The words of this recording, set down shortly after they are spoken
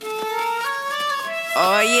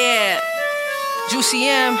Oh yeah, Juicy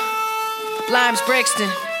M, Blimes, Brixton,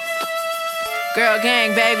 girl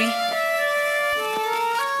gang baby.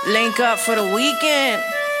 Link up for the weekend.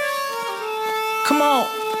 Come on.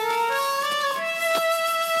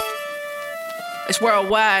 It's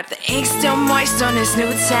worldwide. The ink still moist on this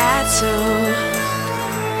new tattoo.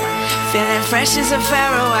 Feeling fresh as a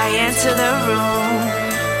pharaoh, I enter the room.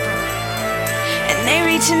 And they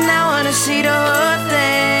reaching out, wanna see the whole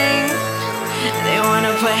thing. They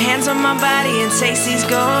wanna put hands on my body and taste these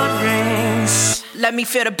gold rings. Let me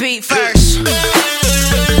feel the beat first.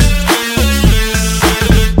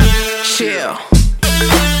 Chill.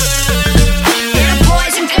 Yeah, the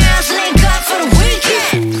boys and girls link up for the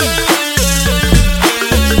weekend.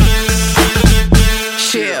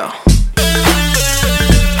 Chill.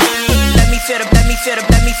 Let me feel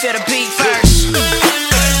the beat first.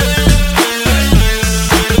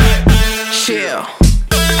 Chill.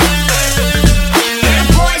 Yeah, the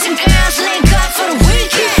boys and girls link up for the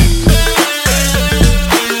weekend.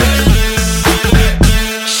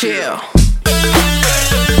 Chill.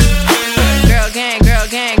 Girl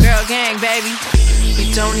gang, baby. We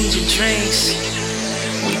don't need your drinks.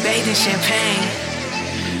 We bathe in champagne.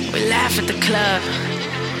 We laugh at the club.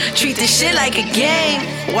 Treat this shit like a game.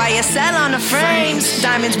 YSL on the frames.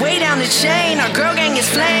 Diamonds way down the chain. Our girl gang is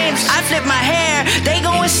flames. I flip my hair, they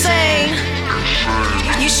go insane.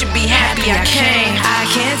 You should be happy I came. I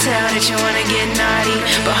can't tell that you wanna get naughty,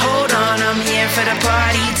 but hold on, I'm here for the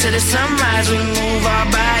party. Till the sunrise, we move our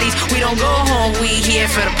bodies. We don't go home, we here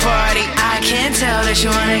for the party. I can't tell that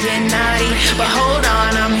you wanna get naughty, but hold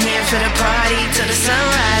on, I'm here for the party. Till the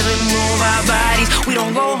sunrise, we move our bodies. We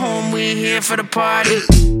don't go home, we here for the party.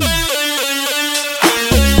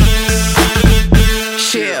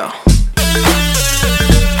 Chill.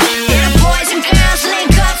 Yeah, the boys and girls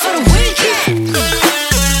link up for the weekend.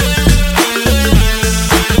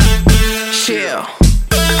 Chill.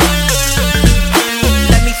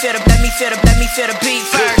 Let me feel the beat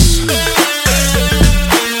first.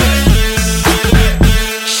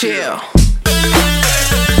 Chill.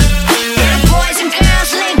 Yeah, the boys and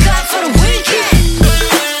girls link up for the weekend.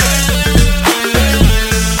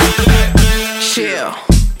 Chill.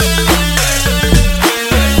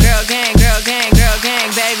 Girl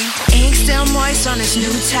gang, baby. Ink still moist on this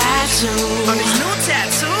new tattoo.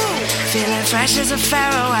 Feeling fresh as a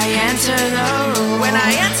pharaoh, I enter the room. When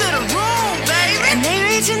I enter the room, baby. And they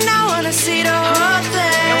reaching out, wanna see the whole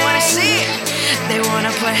thing. They wanna see it. They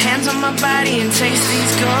wanna put hands on my body and taste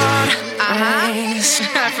these gold rings.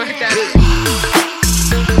 Fuck that.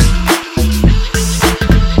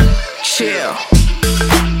 Chill.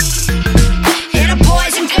 Yeah, the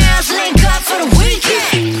boys and girls link up for the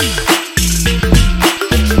weekend.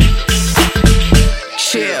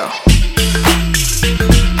 Chill.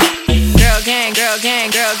 Girl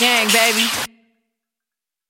gang,